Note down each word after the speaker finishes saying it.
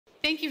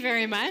Thank you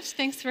very much.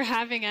 Thanks for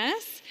having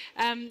us.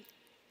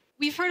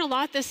 We've heard a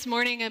lot this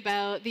morning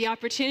about the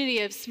opportunity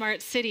of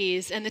smart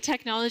cities and the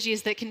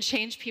technologies that can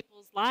change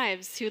people's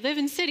lives who live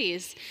in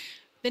cities.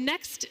 The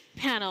next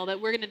panel that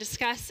we're going to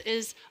discuss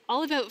is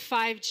all about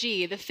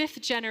 5G, the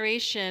 5th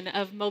generation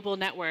of mobile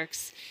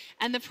networks,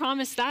 and the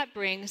promise that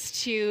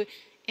brings to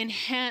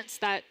enhance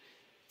that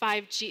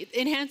 5G,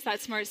 enhance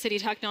that smart city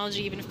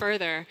technology even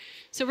further.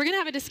 So we're going to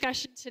have a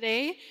discussion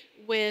today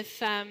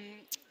with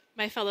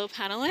my fellow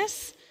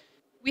panelists.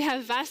 We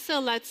have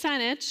Vasyl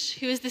Latsanych,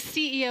 who is the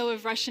CEO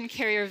of Russian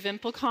carrier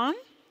VimpelCom.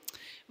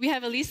 We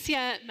have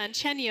Alicia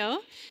Mancheno.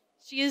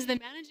 She is the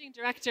managing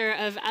director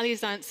of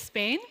Alizent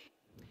Spain.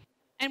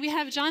 And we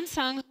have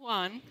Jong-Sung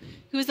Hwang,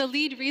 who is a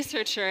lead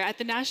researcher at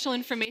the National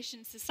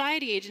Information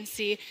Society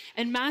Agency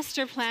and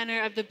master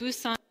planner of the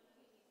Busan.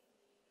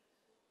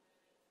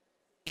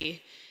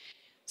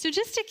 So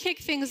just to kick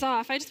things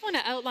off, I just want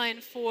to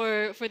outline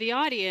for the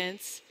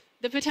audience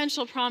the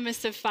potential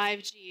promise of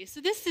 5G.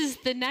 So this is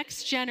the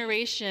next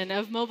generation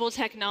of mobile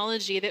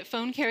technology that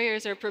phone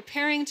carriers are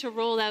preparing to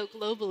roll out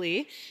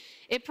globally.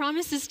 It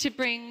promises to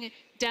bring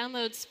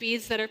download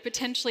speeds that are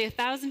potentially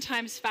 1,000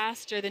 times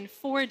faster than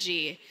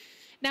 4G.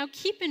 Now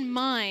keep in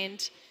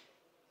mind,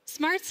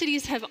 smart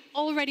cities have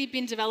already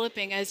been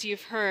developing, as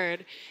you've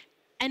heard,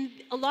 and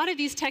a lot of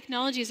these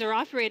technologies are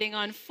operating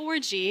on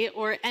 4G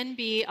or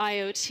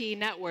NB-IoT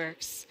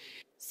networks.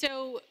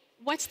 So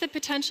what's the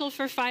potential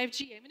for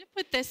 5G? I'm going to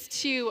put this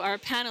to our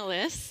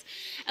panelists.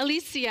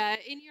 Alicia,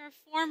 in your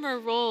former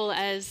role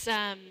as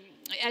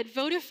at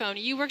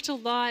Vodafone, you worked a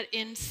lot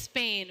in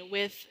Spain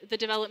with the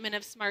development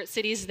of smart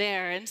cities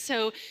there. And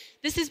so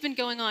this has been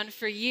going on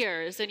for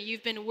years, and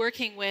you've been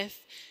working with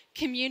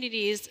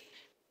communities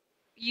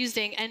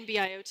using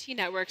NB-IoT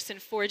networks and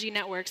 4G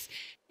networks.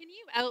 Can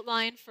you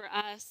outline for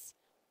us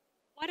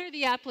what are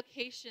the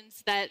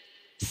applications that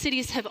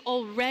cities have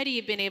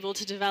already been able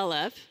to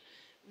develop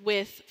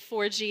with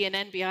 4G and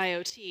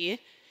NB-IoT?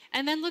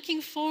 And then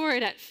looking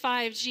forward at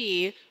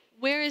 5G,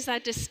 where is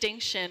that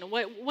distinction?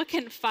 What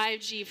can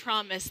 5G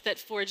promise that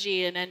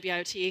 4G and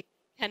NB-IoT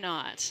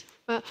cannot?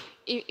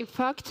 In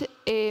fact,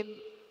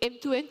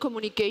 end-to-end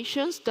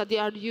communications that they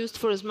are used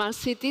for smart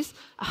cities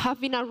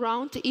have been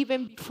around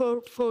even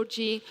before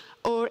 4G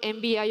or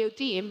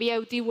NB-IoT.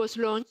 NB-IoT was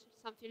launched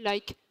something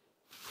like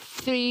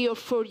 3 or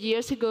 4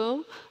 years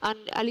ago, and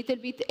a little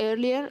bit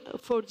earlier,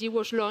 4G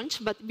was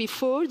launched. But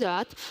before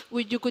that,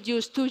 you could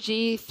use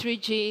 2G,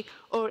 3G,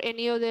 or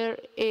any other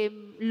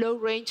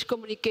low-range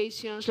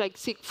communications like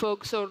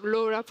Sigfox or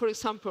LoRa, for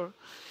example.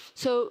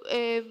 So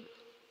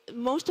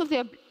most of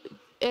the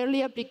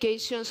early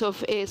applications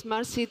of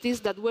smart cities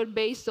that were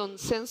based on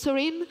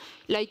sensoring,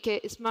 like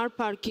smart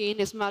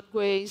parking, smart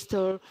waste,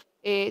 or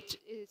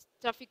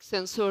traffic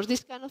sensors,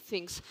 these kind of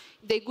things,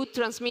 they could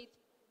transmit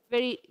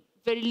very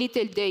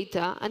little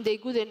data, and they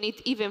couldn't need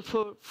even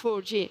for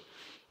 4G.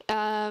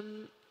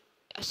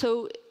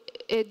 So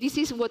this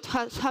is what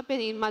has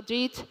happened in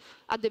Madrid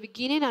at the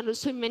beginning, and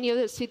also in many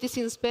other cities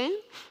in Spain.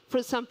 For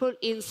example,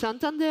 in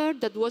Santander,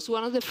 that was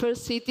one of the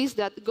first cities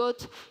that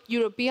got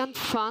European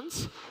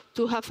funds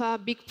to have a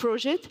big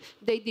project.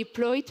 They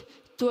deployed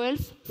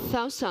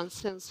 12,000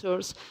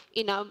 sensors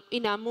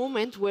in a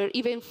moment where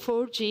even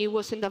 4G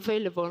wasn't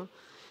available.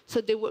 So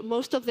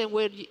most of them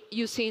were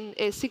using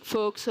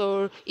Sigfox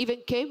or even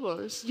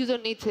cables. You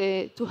don't need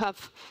to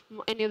have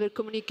any other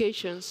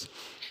communications.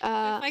 If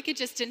I could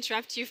just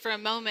interrupt you for a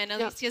moment.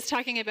 Alicia is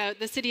talking about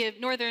the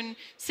northern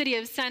city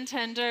of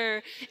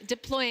Santander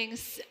deploying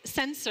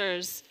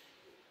sensors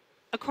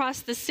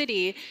across the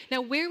city. Now,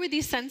 where would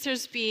these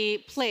sensors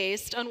be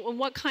placed? On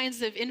what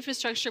kinds of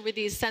infrastructure would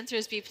these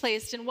sensors be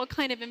placed? And what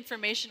kind of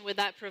information would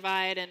that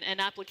provide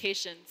and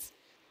applications?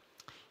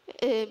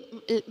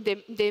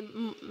 The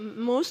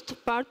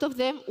most part of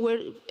them were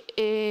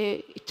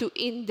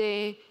in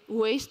the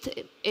waste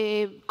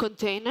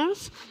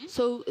containers,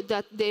 so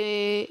that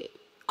the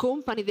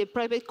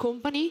private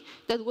company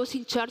that was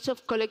in charge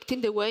of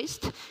collecting the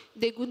waste,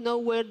 they would know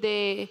where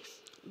the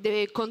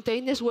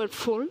containers were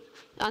full,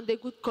 and they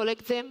could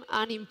collect them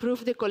and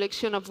improve the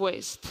collection of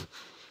waste.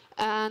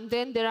 And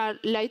then there are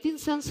lighting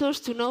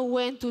sensors to know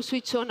when to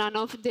switch on and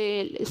off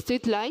the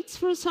street lights,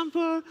 for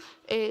example,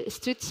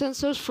 street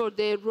sensors for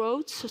the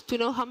roads to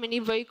know how many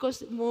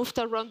vehicles moved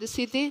around the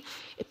city,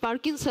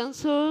 parking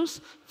sensors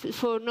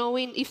for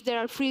knowing if there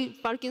are free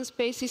parking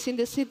spaces in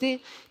the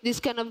city. This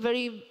kind of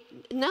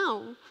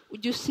now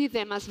you see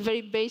them as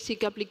very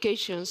basic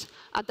applications.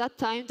 At that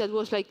time, that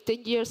was like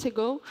 10 years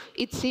ago,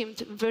 it seemed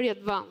very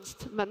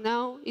advanced. But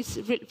now it's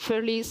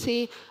fairly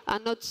easy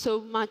and not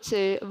so much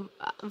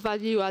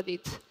value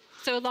added.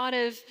 So a lot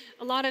of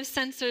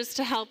sensors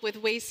to help with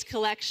waste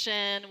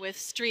collection, with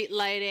street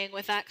lighting,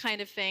 with that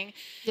kind of thing.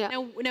 Yeah.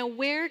 Now,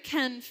 where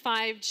can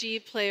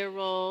 5G play a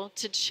role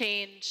to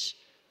change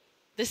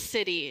the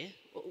city?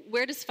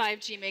 Where does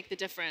 5G make the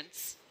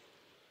difference?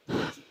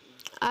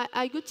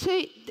 I would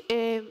say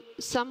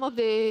some of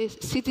the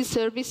city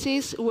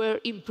services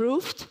were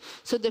improved.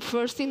 So the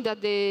first thing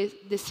that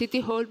the city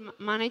hall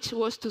managed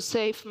was to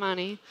save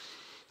money.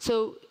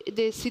 So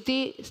the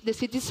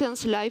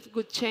citizens' life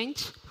would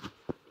change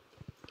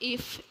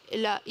if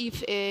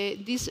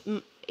this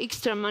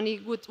extra money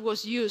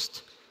was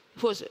used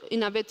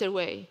in a better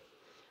way.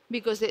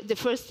 Because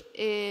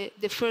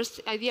the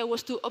first idea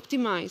was to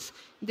optimize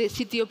the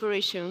city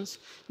operations.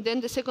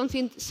 Then the second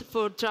thing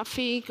for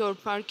traffic or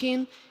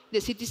parking, the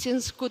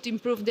citizens could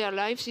improve their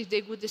lives if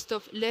they would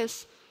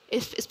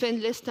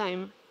spend less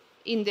time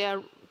in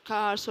their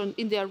cars or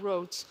in their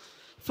roads.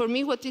 For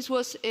me, what this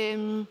was,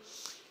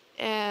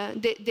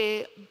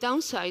 the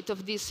downside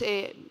of this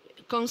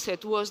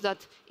concept was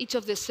that each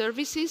of the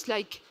services,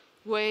 like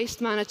waste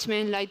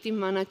management, lighting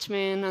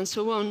management, and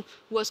so on,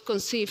 was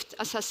conceived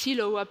as a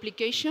silo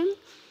application.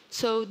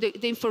 So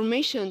the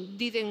information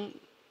didn't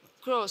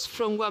cross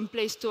from one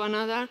place to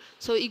another,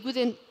 so it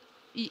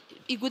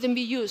wouldn't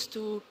be used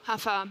to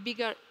have a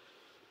bigger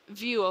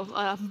view,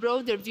 a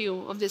broader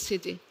view of the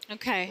city.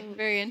 Okay,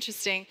 very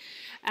interesting.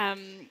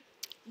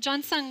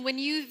 Jong-Sung, when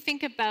you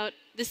think about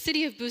the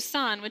city of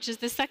Busan, which is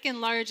the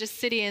second largest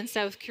city in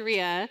South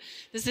Korea,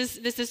 this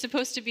is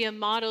supposed to be a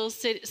model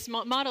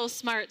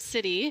smart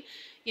city,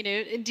 you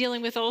know,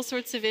 dealing with all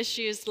sorts of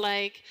issues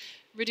like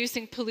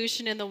reducing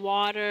pollution in the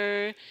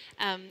water,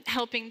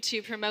 helping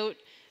to promote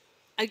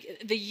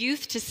the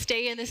youth to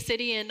stay in the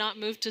city and not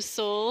move to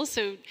Seoul,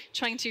 so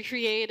trying to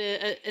create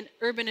an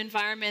urban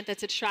environment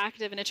that's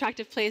attractive, an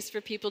attractive place for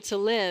people to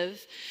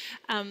live.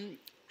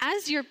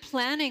 As you're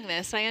planning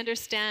this, I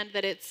understand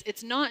that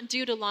it's not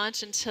due to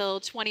launch until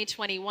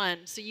 2021,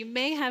 so you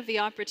may have the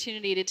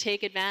opportunity to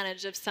take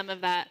advantage of some of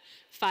that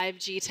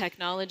 5G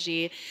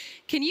technology.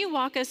 Can you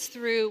walk us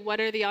through what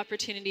are the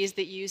opportunities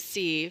that you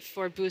see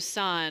for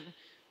Busan?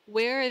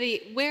 Where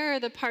are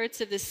the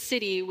parts of the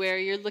city where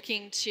you're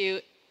looking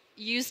to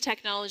use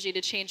technology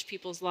to change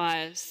people's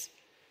lives?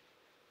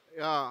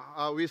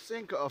 Yeah, we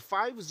think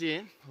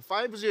 5G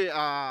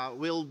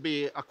will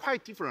be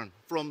quite different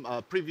from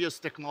previous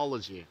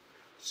technology.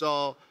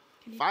 So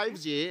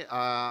 5G,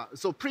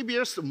 so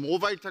previous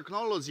mobile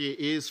technology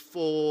is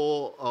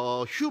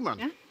for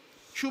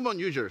human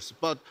users,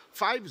 but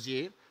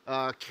 5G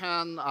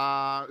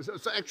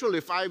so actually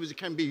 5G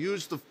can be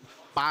used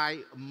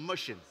by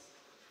machines.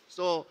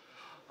 So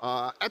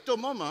at the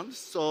moment,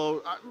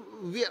 so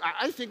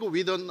I think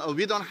we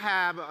don't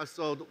have a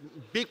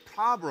big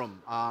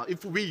problem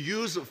if we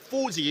use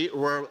 4G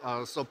or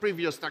so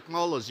previous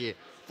technology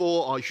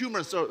for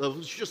human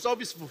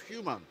service for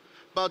human.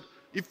 But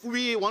if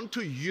we want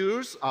to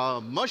use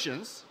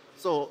machines,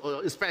 so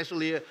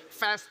especially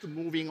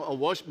fast-moving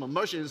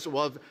machines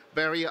with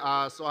very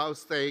so I would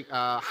say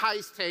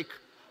high-stake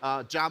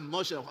job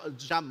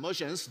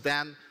machines,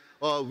 then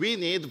we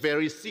need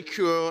very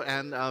secure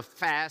and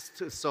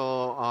fast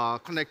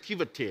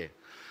connectivity.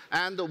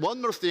 And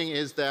one more thing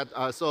is that,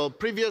 so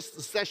previous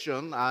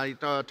session, I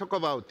talked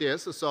about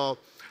this. So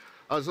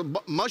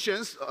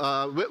machines,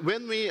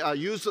 when we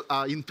use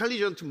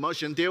intelligent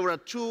machine, there are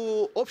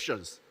two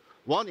options.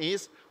 One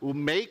is we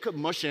make a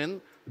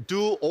machine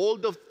do all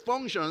the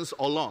functions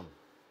alone.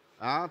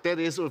 That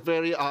is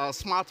very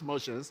smart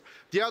machines.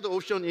 The other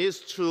option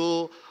is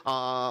to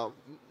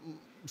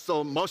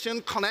so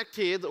machine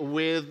connected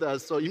with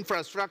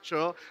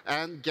infrastructure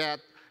and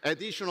get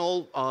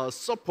additional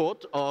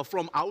support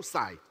from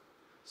outside.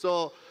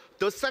 So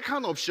the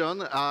second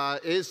option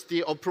is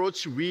the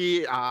approach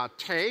we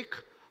take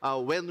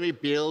when we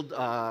build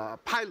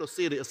pilot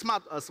city,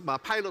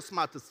 pilot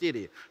smart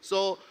city.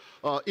 So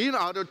in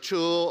order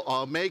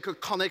to make a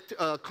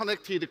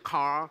connected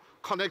car,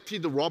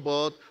 connected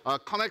robot,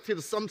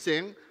 connected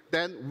something,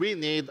 then we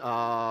need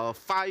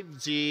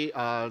 5G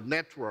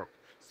network.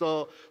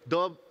 So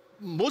the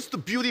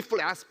most beautiful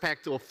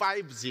aspect of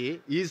 5G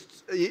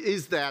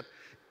is that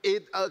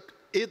it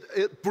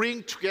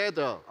brings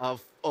together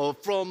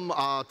from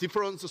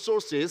different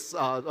sources,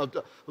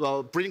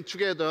 bring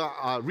together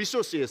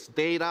resources,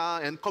 data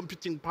and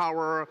computing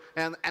power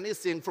and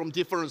anything from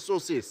different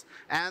sources.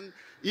 And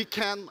it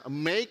can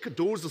make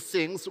those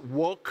things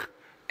work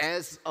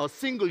as a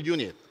single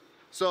unit.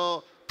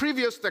 So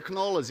previous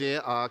technology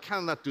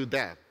cannot do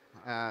that.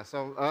 That's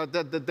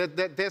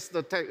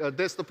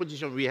the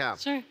position we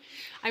have. Sure.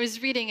 I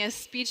was reading a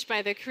speech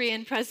by the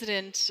Korean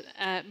President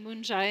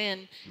Moon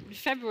Jae-in in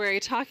February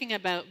talking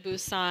about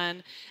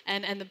Busan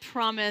and the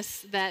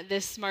promise that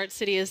this smart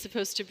city is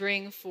supposed to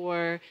bring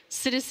for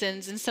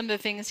citizens. And some of the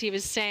things he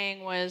was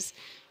saying was,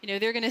 you know,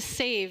 they're going to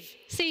save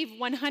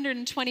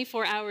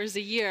 124 hours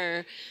a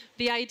year.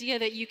 The idea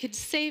that you could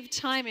save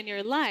time in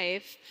your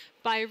life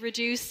by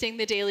reducing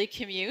the daily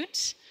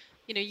commute,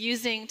 you know,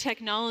 using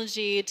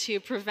technology to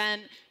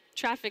prevent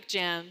traffic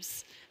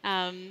jams,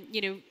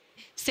 you know,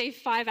 save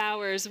 5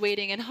 hours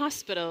waiting in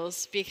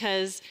hospitals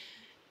because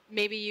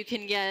maybe you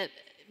can get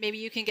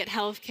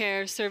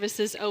healthcare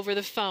services over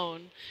the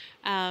phone.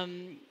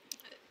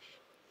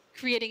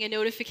 Creating a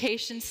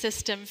notification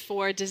system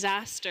for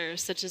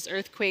disasters such as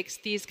earthquakes,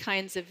 these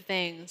kinds of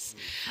things.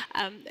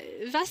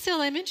 Vasyl,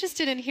 I'm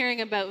interested in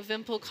hearing about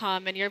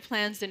VimpelCom and your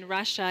plans in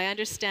Russia. I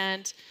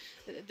understand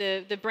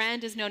the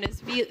brand is known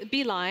as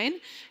Beeline,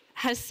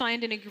 has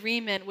signed an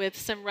agreement with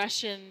some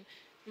Russian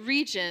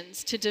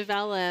regions to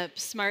develop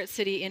smart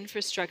city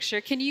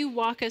infrastructure. Can you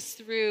walk us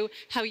through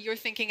how you're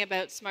thinking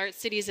about smart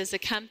cities as a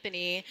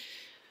company,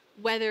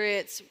 whether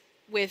it's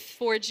with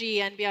 4G,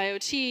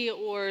 NB-IoT,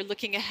 or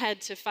looking ahead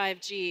to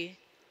 5G?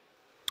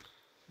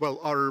 Well,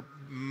 our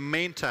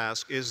main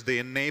task is the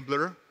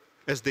enabler,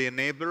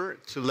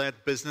 to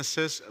let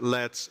businesses,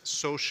 let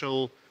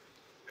social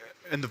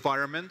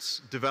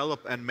environments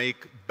develop and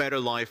make better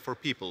life for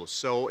people.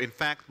 So, in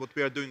fact, what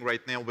we are doing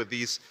right now with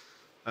these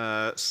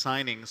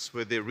signings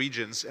with the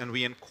regions, and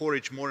we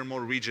encourage more and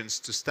more regions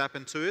to step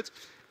into it,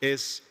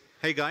 is,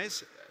 hey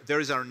guys, there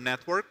is our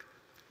network.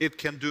 It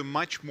can do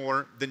much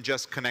more than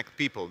just connect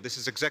people. This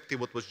is exactly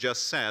what was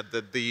just said,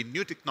 that the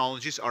new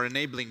technologies are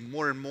enabling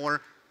more and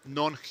more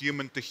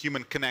non-human to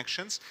human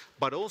connections,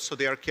 but also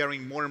they are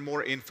carrying more and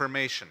more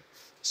information.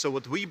 So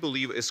what we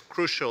believe is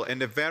crucial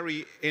and a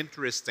very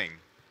interesting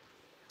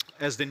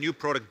as the new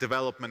product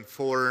development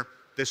for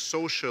the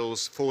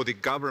socials, for the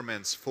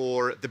governments,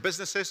 for the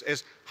businesses,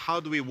 is how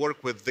do we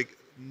work with the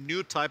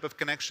new type of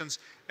connections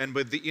and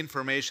with the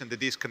information that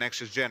these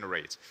connections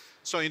generate.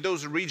 So in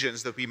those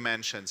regions that we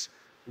mentioned,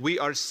 we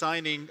are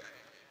signing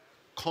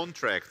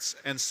contracts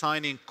and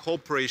signing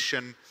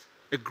cooperation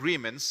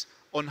agreements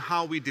on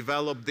how we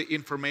develop the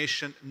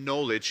information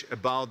knowledge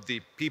about the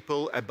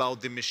people,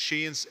 about the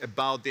machines,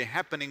 about the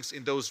happenings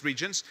in those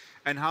regions,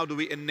 and how do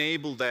we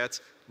enable that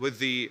with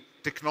the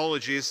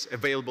technologies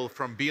available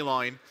from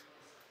Beeline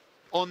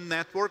on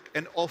network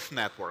and off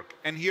network.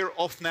 And here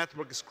off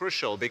network is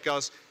crucial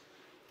because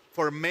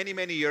for many,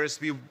 many years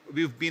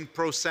we've been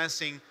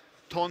processing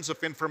tons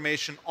of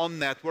information on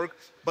network,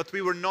 but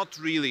we were not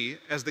really,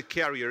 as the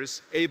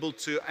carriers, able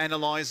to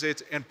analyze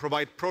it and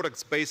provide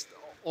products based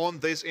on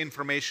this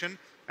information,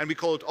 and we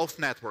call it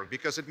off-network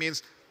because it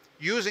means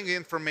using the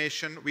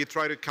information, we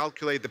try to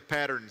calculate the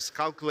patterns,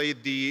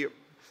 calculate the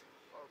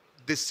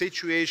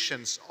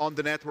situations on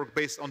the network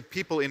based on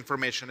people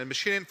information and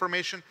machine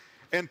information,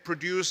 and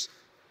produce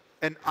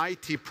an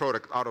IT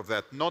product out of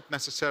that, not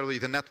necessarily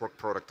the network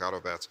product out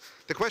of that.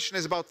 The question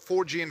is about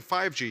 4G and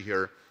 5G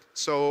here.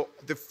 So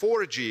the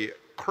 4G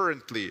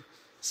currently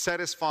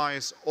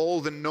satisfies all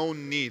the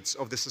known needs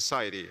of the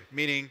society,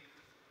 meaning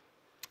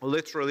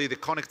literally the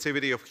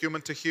connectivity of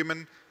human to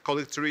human,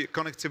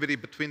 connectivity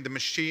between the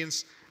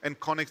machines, and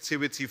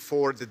connectivity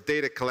for the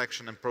data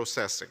collection and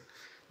processing.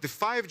 The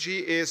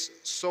 5G is,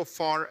 so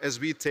far as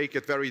we take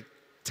it very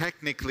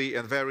technically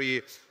and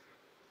very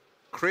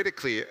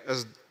critically,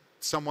 as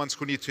someone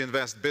who needs to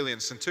invest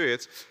billions into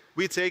it,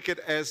 we take it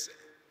as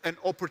an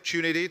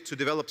opportunity to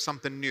develop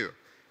something new.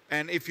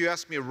 And if you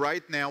ask me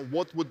right now,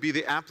 what would be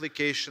the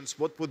applications,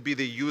 what would be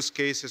the use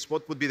cases,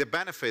 what would be the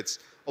benefits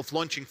of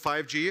launching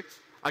 5G,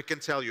 I can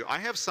tell you, I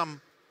have some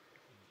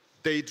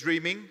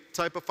daydreaming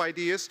type of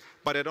ideas,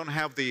 but I don't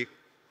have the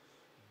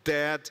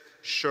dead,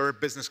 sure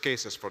business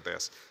cases for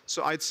this.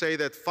 So I'd say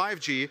that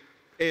 5G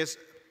is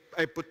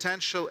a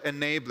potential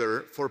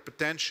enabler for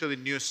potentially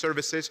new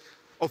services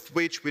of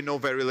which we know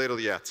very little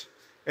yet.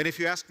 And if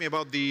you ask me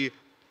about the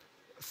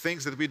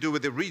things that we do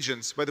with the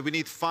regions, whether we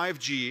need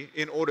 5G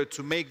in order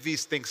to make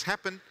these things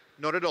happen,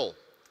 not at all.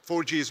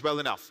 4G is well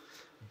enough.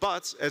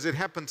 But as it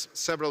happened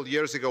several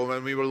years ago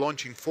when we were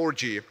launching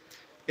 4G,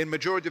 in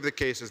majority of the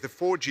cases, the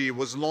 4G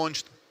was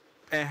launched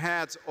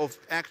ahead of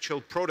actual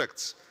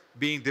products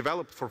being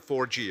developed for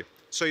 4G.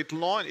 So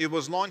it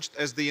was launched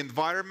as the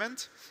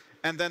environment,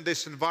 and then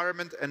this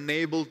environment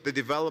enabled the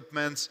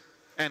development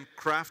and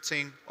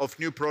crafting of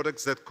new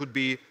products that could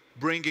be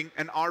bringing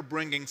and are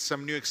bringing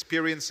some new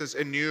experiences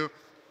and new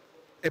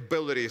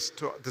abilities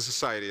to the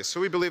society. So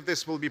we believe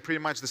this will be pretty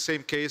much the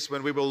same case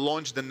when we will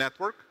launch the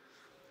network,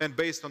 and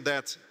based on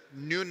that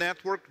new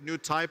network, new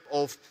type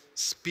of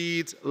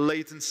speed,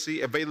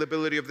 latency,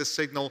 availability of the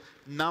signal,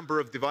 number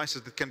of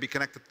devices that can be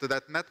connected to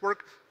that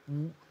network,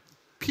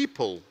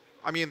 people,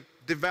 I mean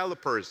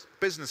developers,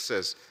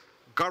 businesses,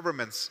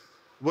 governments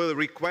will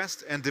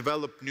request and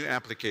develop new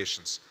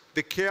applications.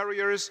 The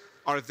carriers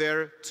are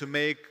there to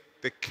make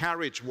the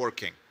carriage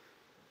working.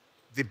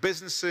 The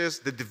businesses,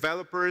 the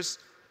developers,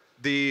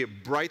 the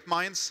bright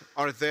minds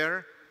are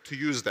there to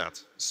use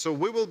that. So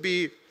we will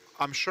be,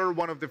 I'm sure,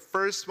 one of the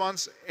first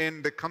ones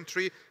in the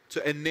country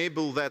to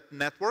enable that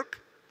network.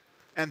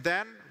 And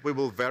then we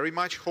will very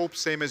much hope,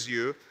 same as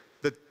you,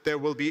 that there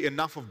will be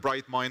enough of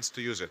bright minds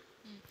to use it.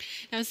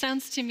 Now, it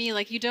sounds to me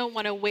like you don't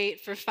want to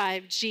wait for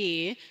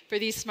 5G for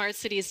these smart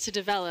cities to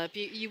develop.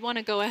 You want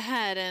to go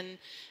ahead and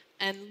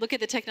look at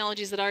the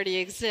technologies that already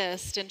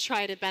exist and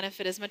try to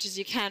benefit as much as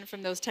you can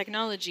from those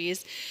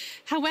technologies.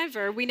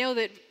 However, we know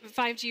that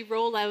 5G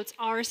rollouts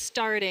are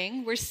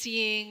starting. We're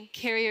seeing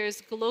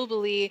carriers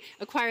globally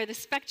acquire the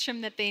spectrum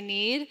that they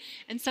need,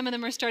 and some of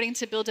them are starting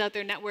to build out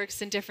their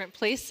networks in different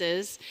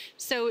places.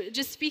 So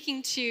just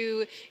speaking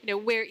to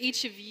where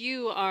each of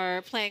you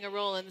are playing a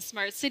role in the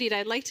smart city,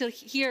 I'd like to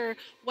hear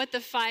what the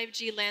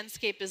 5G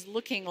landscape is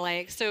looking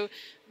like. So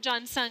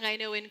Jong-Sung, I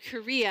know in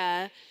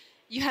Korea,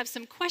 you have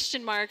some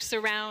question marks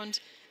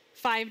around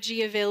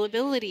 5G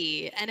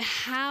availability, and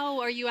how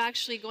are you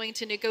actually going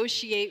to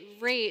negotiate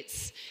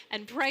rates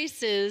and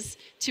prices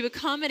to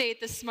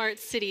accommodate the smart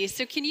city?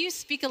 So can you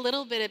speak a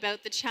little bit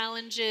about the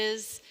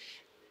challenges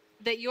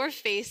that you're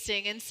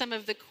facing and some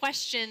of the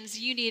questions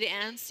you need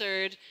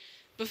answered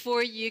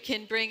before you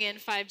can bring in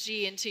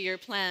 5G into your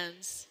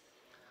plans?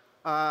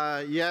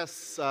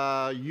 Yes,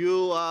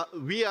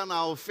 we are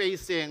now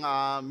facing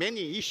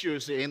many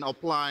issues in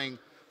applying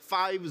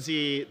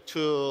 5G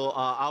to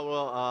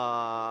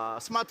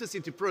our smart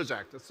city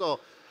project. So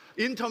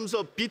in terms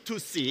of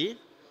B2C,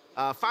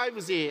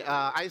 5G,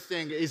 I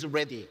think, is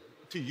ready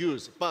to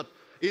use. But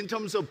in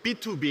terms of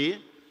B2B,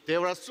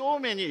 there are so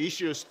many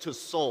issues to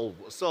solve.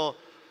 So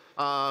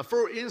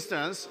for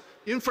instance,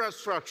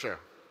 infrastructure.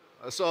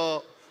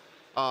 So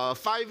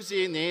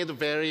 5G need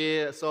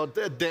very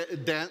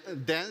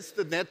dense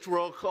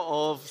network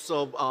of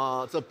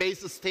the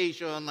base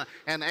station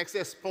and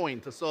access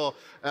point. So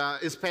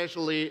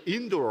especially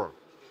indoor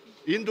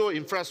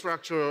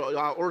infrastructure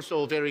are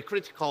also very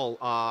critical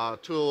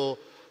to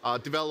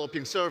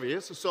developing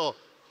service. So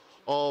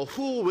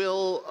who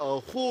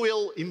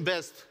will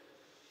invest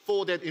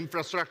for that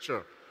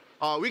infrastructure?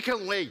 We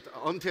can wait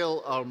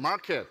until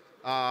market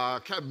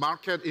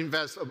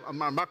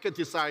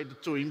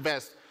decide to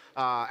invest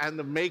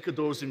and make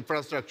those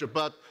infrastructure.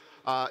 But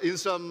in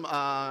some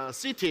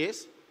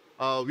cities,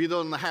 we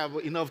don't have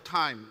enough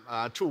time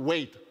to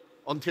wait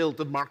until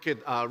the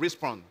market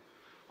responds.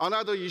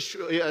 Another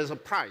issue is a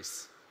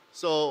price.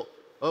 So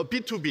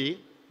B2B,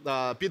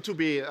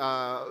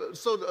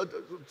 so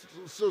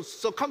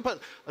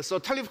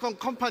telecom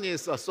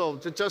companies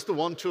just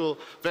want to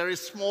very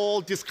small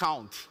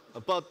discount,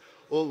 but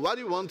what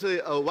you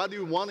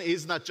want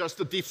is not just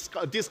a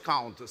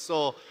discount.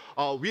 So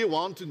we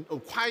want a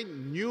quite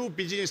new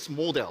business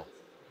model.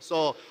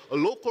 So a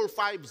local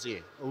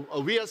 5G,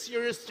 we are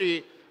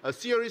seriously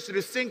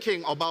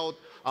thinking about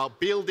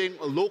building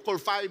a local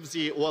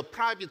 5G or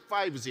private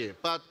 5G.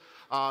 But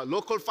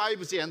local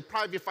 5G and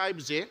private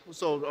 5G,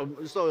 so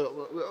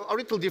a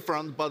little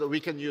different, but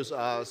we can use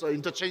so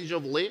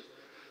interchangeably.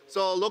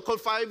 So local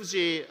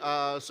 5G,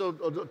 so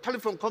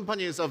telephone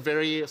companies are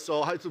very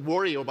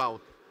worry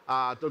about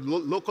the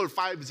local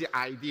 5G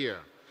idea.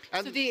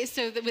 And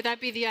would that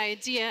be the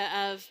idea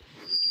of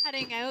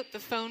cutting out the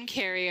phone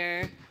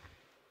carrier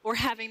or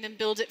having them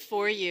build it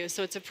for you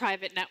so it's a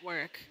private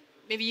network?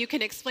 Maybe you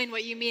can explain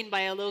what you mean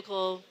by a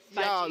local 5G.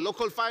 Yeah,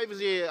 local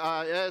 5G,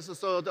 yes,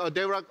 so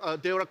there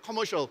are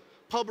commercial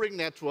public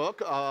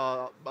network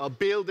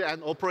built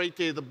and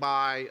operated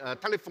by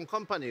telephone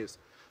companies.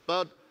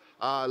 But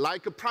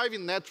like a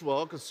private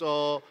network,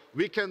 so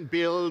we can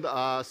build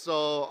a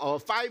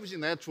 5G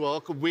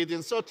network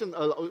within certain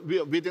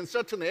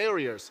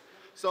areas.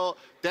 So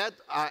that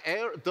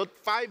the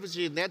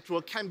 5G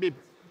network can be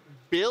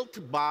built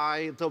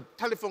by the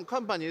telephone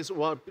companies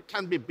or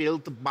can be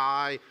built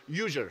by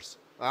users.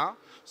 But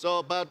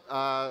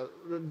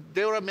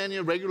there are many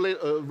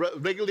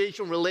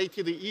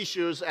regulation-related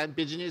issues and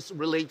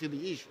business-related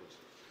issues.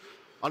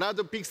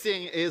 Another big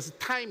thing is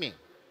timing.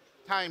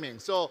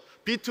 So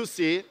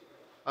B2C.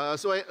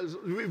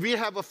 We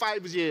have a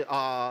 5G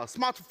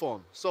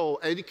smartphone, so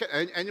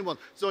anyone.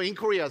 So in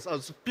Korea,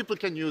 people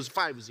can use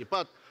 5G,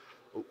 but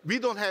we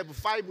don't have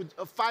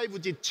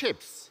 5G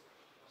chips.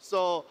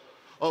 So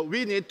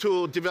we need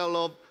to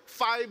develop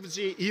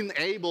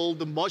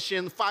 5G-enabled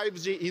machine,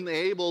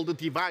 5G-enabled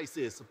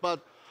devices.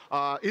 But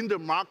in the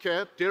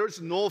market, there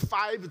is no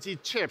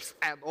 5G chips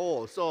at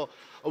all. So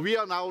we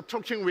are now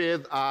talking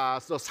with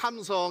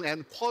Samsung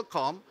and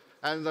Qualcomm.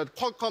 And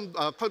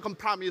Qualcomm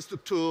promised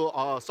to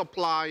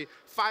supply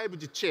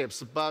 5G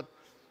chips, but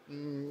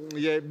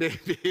yeah,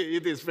 maybe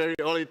it is very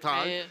early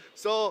time. Yeah.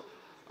 So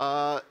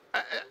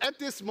at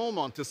this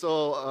moment,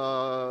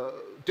 so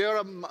there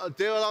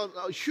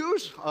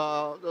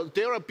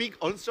are big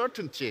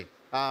uncertainty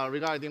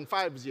regarding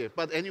 5G.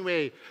 But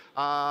anyway,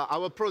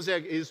 our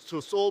project is to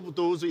solve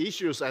those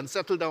issues and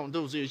settle down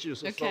those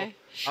issues. Okay.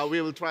 So we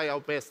will try our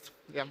best.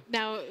 Yeah.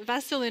 Now,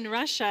 Vasyl, in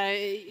Russia,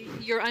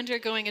 you're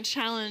undergoing a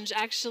challenge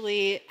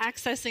actually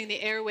accessing the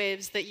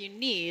airwaves that you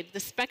need, the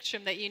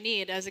spectrum that you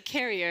need as a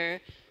carrier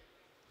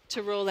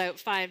to roll out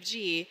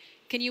 5G.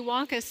 Can you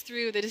walk us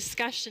through the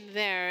discussion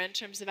there in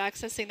terms of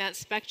accessing that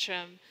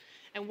spectrum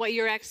and what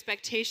your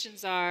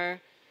expectations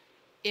are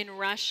in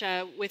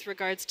Russia with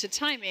regards to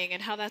timing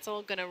and how that's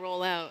all going to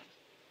roll out?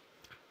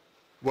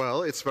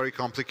 Well, it's very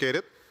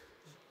complicated.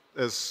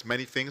 There's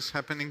many things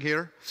happening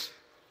here.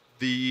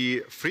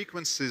 The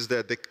frequencies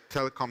that the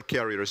telecom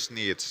carriers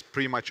need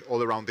pretty much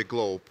all around the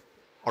globe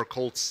are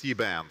called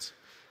C-band.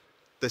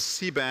 The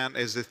C-band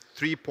is a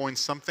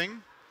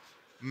 3-point-something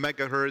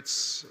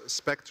megahertz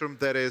spectrum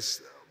that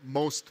is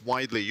most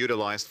widely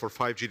utilized for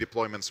 5G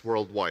deployments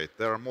worldwide.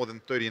 There are more than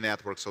 30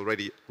 networks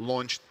already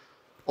launched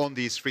on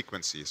these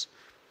frequencies.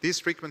 These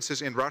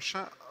frequencies in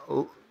Russia,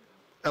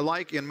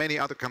 alike in many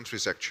other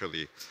countries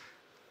actually,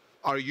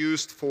 are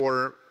used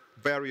for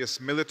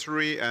various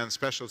military and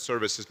special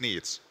services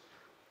needs.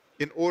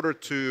 In order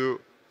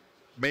to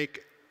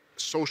make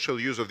social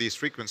use of these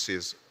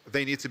frequencies,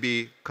 they need to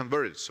be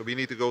converted. So we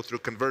need to go through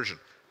conversion.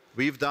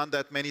 We've done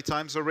that many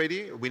times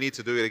already. We need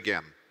to do it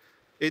again.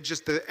 It's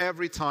just that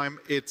every time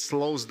it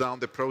slows down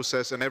the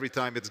process and every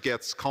time it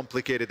gets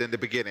complicated in the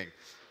beginning.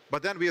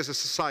 But then we as a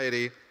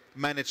society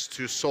managed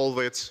to solve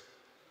it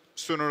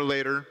sooner or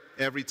later.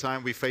 Every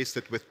time we faced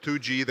it with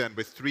 2G, then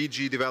with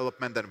 3G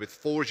development, then with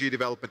 4G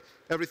development,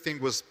 everything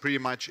was pretty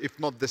much, if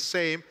not the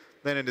same,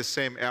 then in the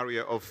same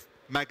area of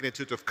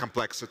magnitude of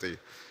complexity.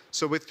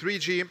 So with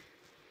 3G,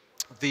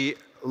 the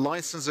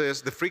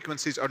licenses, the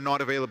frequencies are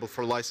not available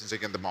for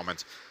licensing in the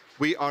moment.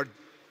 We are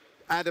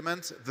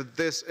adamant that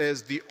this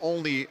is the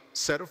only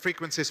set of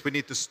frequencies we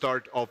need to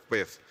start off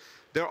with.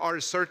 There are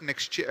certain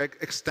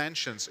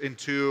extensions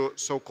into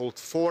so-called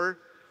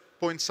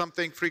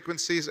 4-point-something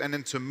frequencies and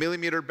into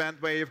millimeter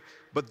band wave,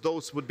 but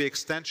those would be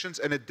extensions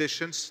and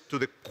additions to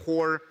the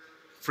core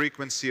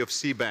frequency of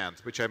C-band,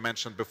 which I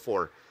mentioned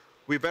before.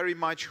 We very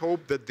much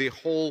hope that the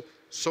whole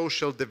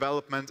social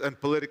development and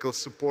political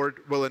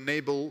support will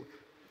enable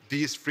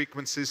these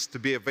frequencies to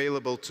be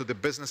available to the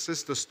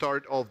businesses to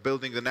start off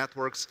building the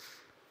networks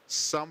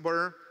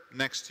somewhere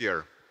next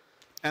year.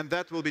 And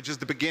that will be just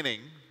the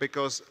beginning,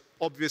 because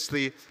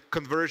obviously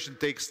conversion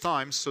takes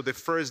time, so the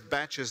first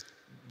batches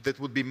that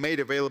would be made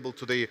available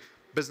to the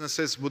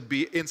businesses would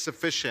be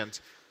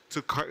insufficient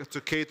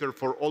to cater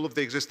for all of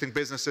the existing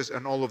businesses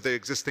and all of the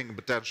existing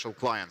potential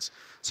clients.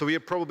 So we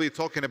are probably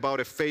talking about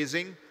a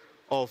phasing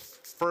of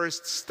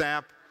first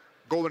step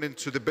going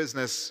into the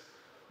business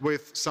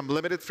with some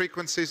limited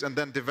frequencies and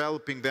then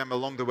developing them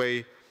along the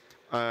way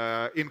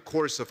in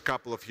course of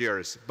couple of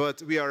years.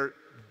 But we are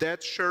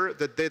dead sure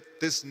that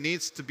this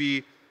needs to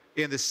be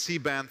in the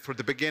C-band for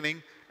the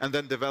beginning and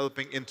then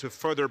developing into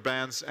further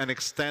bands and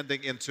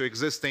extending into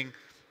existing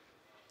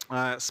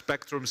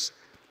spectrums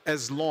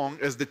as long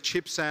as the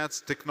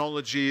chipsets,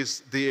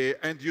 technologies, the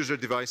end-user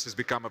devices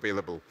become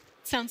available.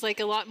 Sounds like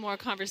a lot more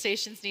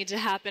conversations need to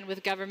happen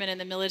with government and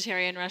the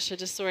military in Russia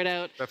to sort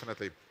out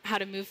how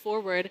to move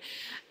forward.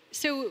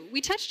 So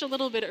we touched a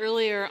little bit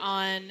earlier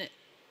on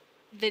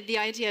the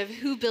idea of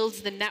who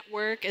builds the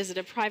network. Is it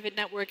a private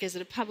network? Is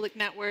it a public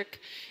network?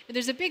 And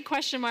there's a big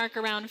question mark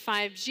around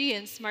 5G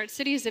and smart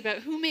cities about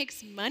who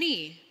makes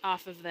money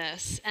off of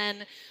this.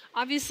 And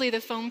obviously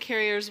the phone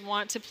carriers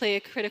want to play a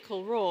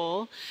critical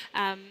role.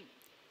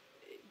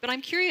 But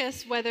I'm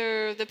curious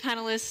whether the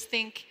panelists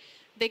think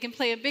they can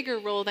play a bigger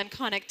role than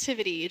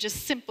connectivity,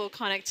 just simple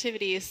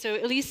connectivity. So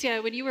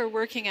Alicia, when you were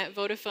working at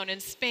Vodafone in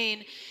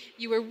Spain,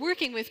 you were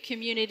working with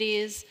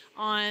communities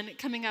on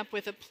coming up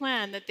with a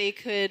plan that they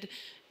could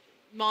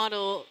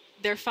model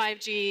their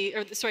 5G,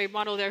 or sorry,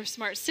 model their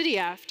smart city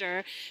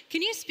after.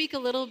 Can you speak a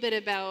little bit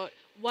about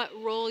what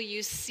role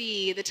you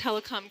see the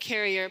telecom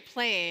carrier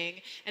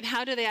playing and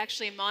how do they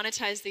actually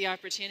monetize the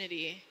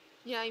opportunity?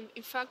 Yeah,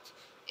 in fact,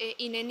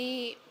 in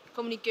any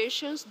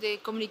communications, the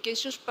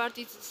communications part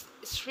is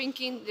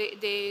shrinking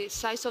the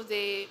size of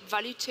the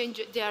value chain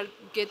they are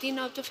getting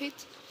out of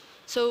it.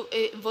 So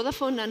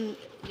Vodafone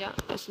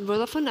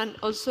and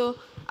also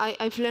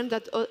I've learned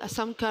that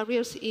some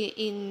carriers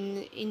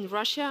in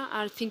Russia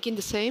are thinking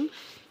the same.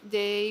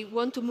 They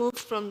want to move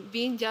from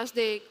being just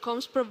the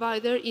comms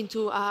provider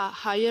into a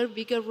higher,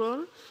 bigger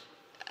role.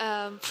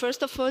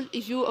 First of all,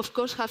 if you, of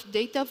course, have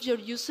data of your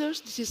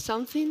users, this is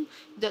something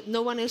that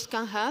no one else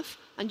can have,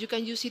 and you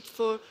can use it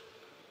for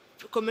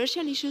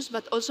commercial issues,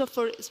 but also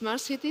for smart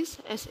cities,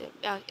 as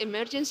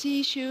emergency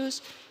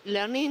issues,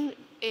 learning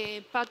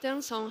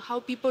patterns on how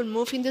people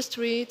move in the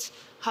streets,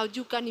 how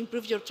you can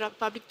improve your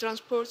public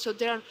transport. So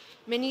there are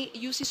many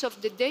uses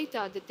of the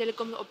data the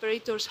telecom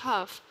operators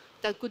have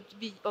that could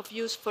be of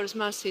use for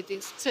smart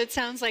cities. So it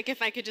sounds like,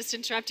 if I could just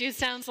interrupt you, it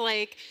sounds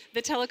like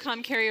the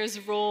telecom carrier's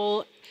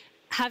role,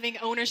 having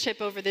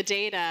ownership over the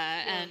data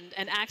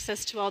and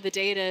access to all the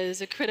data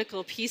is a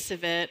critical piece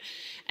of it,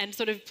 and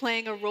sort of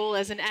playing a role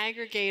as an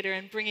aggregator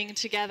and bringing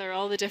together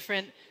all the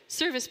different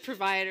service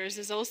providers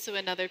is also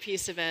another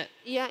piece of it.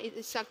 Yeah,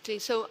 exactly.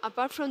 So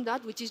apart from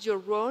that, which is your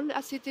role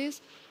as it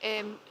is,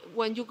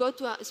 when you go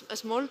to a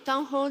small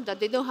town hall that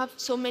they don't have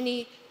so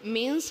many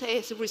means,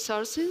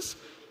 resources,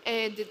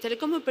 the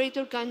telecom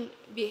operator can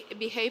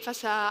behave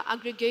as an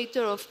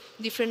aggregator of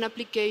different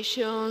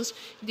applications,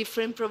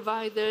 different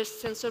providers,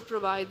 sensor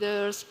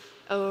providers,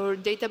 or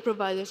data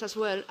providers as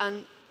well,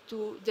 and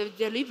to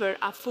deliver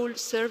a full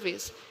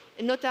service,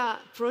 not a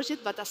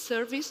project, but a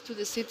service to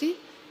the city,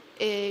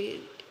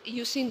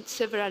 using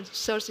several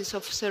sources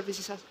of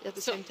services at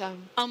the same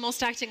time.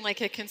 Almost acting like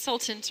a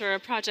consultant or a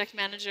project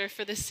manager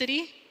for the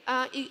city?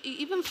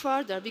 Even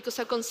further, because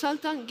a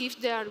consultant gives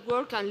their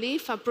work and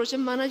leave, a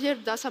project manager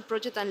does a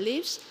project and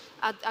leaves.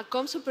 A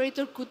comms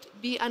operator could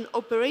be an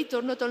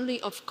operator not only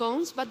of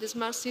comms, but the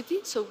smart city,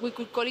 so we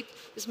could call it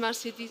the smart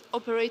city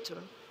operator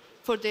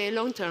for the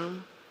long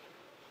term.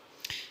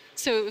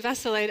 So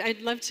Vasyl,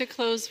 I'd love to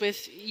close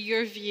with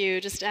your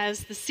view, just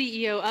as the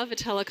CEO of a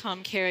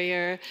telecom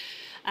carrier.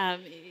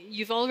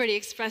 You've already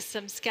expressed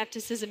some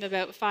skepticism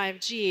about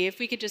 5G. If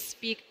we could just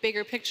speak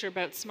bigger picture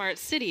about smart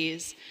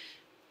cities,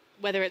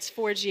 whether it's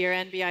 4G or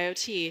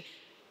NB-IoT,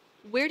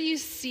 where do you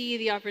see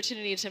the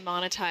opportunity to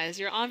monetize?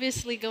 You're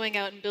obviously going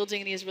out and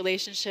building these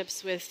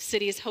relationships with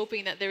cities,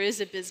 hoping that there is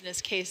a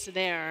business case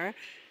there.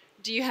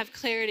 Do you have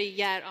clarity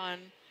yet on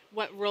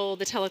what role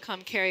the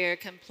telecom carrier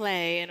can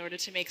play in order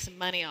to make some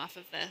money off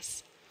of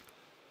this?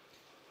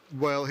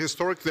 Well,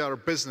 historically, our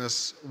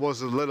business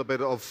was a little bit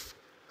of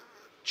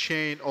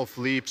chain of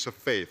leaps of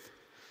faith.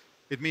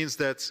 It means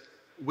that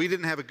we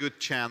didn't have a good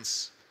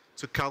chance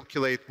to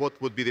calculate what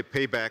would be the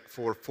payback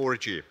for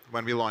 4G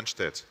when we launched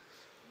it.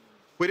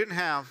 We didn't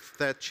have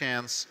that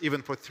chance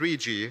even for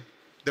 3G.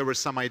 There were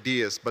some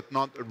ideas, but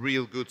not a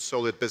real good,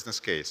 solid business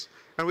case.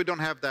 And we don't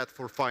have that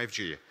for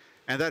 5G.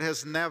 And that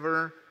has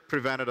never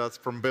prevented us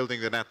from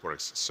building the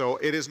networks. So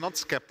it is not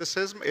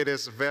skepticism, it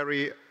is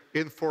very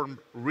informed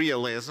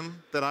realism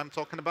that I'm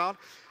talking about.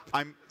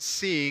 I'm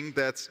seeing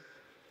that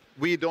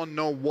we don't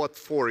know what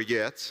for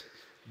yet,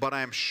 but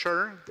I'm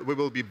sure that we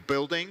will be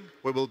building,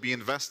 we will be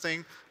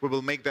investing, we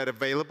will make that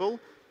available,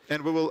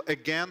 and we will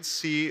again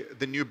see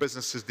the new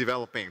businesses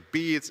developing,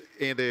 be it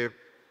in a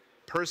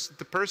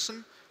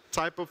person-to-person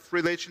type of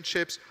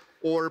relationships,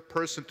 or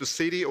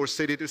person-to-city or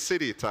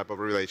city-to-city type of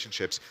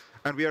relationships.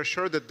 And we are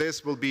sure that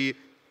this will be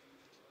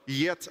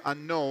yet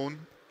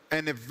unknown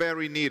and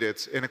very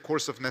needed in the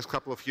course of the next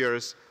couple of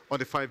years on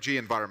the 5G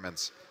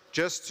environments.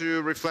 Just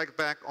to reflect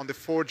back on the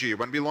 4G,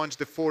 when we launched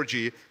the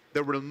 4G,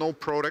 there were no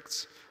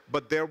products,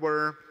 but there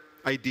were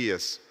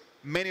ideas.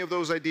 Many of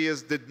those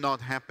ideas did not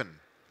happen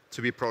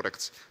to be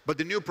products. But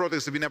the new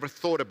products that we never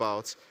thought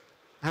about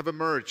have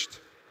emerged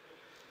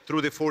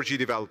through the 4G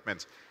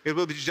development. It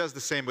will be just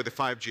the same with the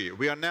 5G.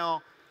 We are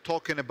now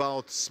talking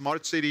about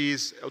smart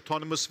cities,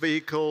 autonomous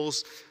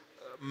vehicles,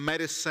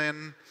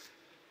 medicine,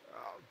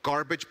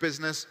 garbage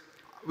business.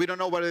 We don't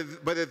know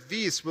whether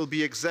these will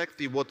be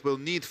exactly what will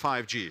need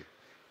 5G.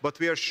 But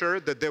we are sure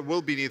that there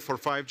will be need for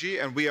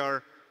 5G, and we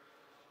are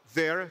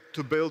there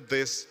to build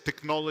this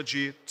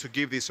technology to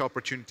give these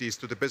opportunities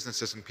to the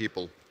businesses and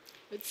people.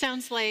 It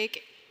sounds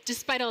like,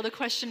 despite all the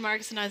question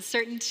marks and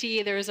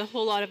uncertainty, there is a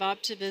whole lot of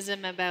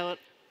optimism about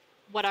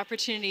what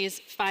opportunities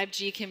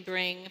 5G can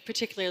bring,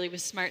 particularly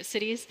with smart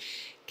cities.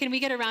 Can we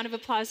get a round of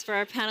applause for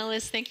our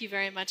panelists? Thank you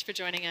very much for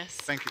joining us.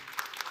 Thank you.